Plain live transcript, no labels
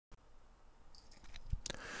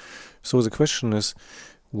So the question is,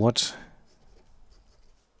 what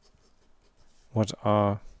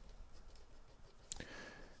are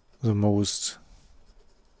the most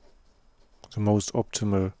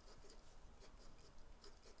optimal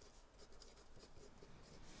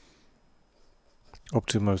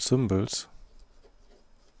symbols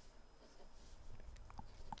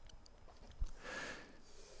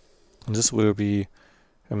and this will be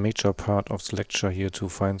a major part of the lecture here to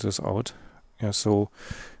find this out. Yeah, so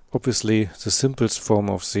obviously the simplest form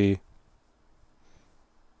of the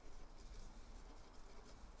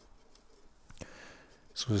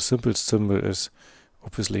simplest symbol is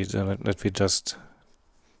obviously that we just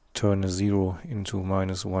turn a 0 into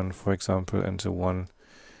 -1, for example, and a 1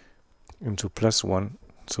 into +1.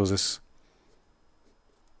 So this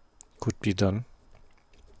could be done,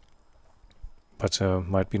 but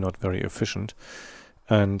might be not very efficient.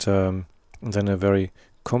 And then a very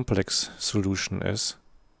complex solution is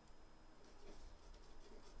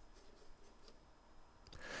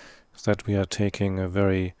that we are taking a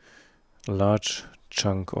very large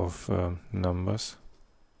chunk of numbers,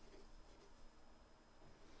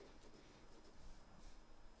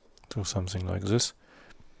 so something like this,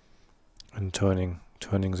 and turning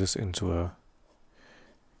this into a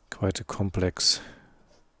quite a complex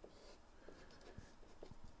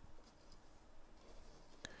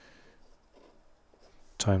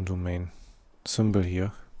time domain symbol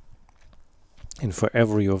here. And for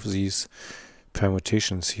every of these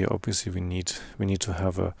permutations here, obviously we need to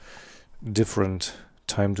have a different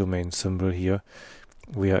time domain symbol here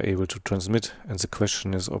we are able to transmit, and the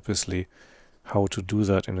question is obviously how to do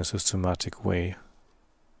that in a systematic way.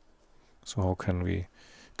 So how can we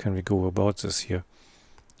go about this here?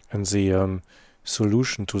 And the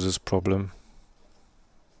solution to this problem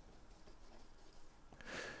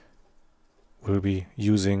will be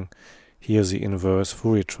using here the inverse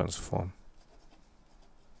Fourier transform.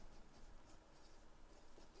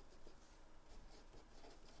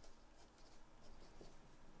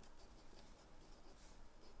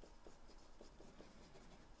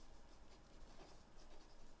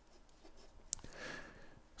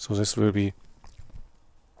 So this will be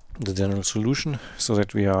the general solution, so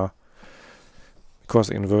that we are, because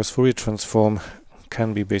the inverse Fourier transform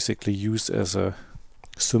can be basically used as a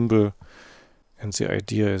symbol, and the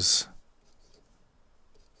idea is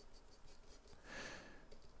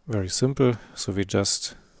very simple. So we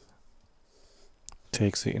just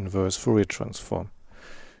take the inverse Fourier transform.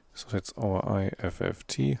 So that's our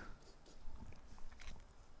IFFT.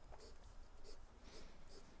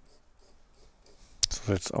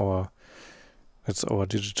 So that's our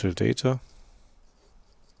digital data.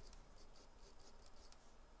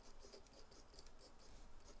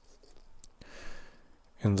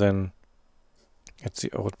 And then at the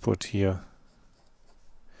output here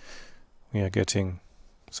we are getting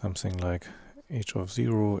something like h of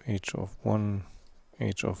 0, h of 1,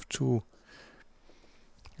 h of 2,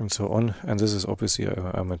 and so on. And this is obviously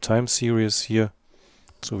a time series here,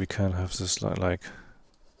 so we can have this like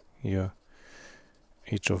here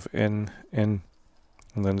h of n, and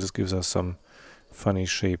then this gives us some funny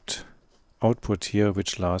shaped output here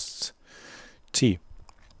which lasts t.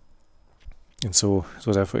 And so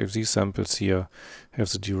therefore if these samples here have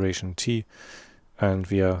the duration t, and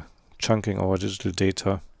we are chunking our digital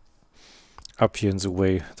data up here in the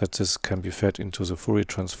way that this can be fed into the Fourier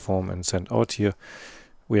transform and sent out here,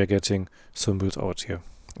 we are getting symbols out here.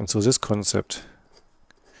 And so this concept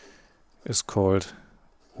is called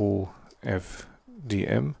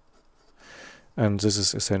OFDM, and this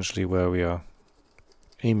is essentially where we are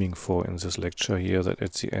aiming for in this lecture here, that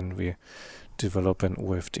at the end we develop an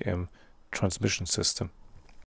OFDM transmission system.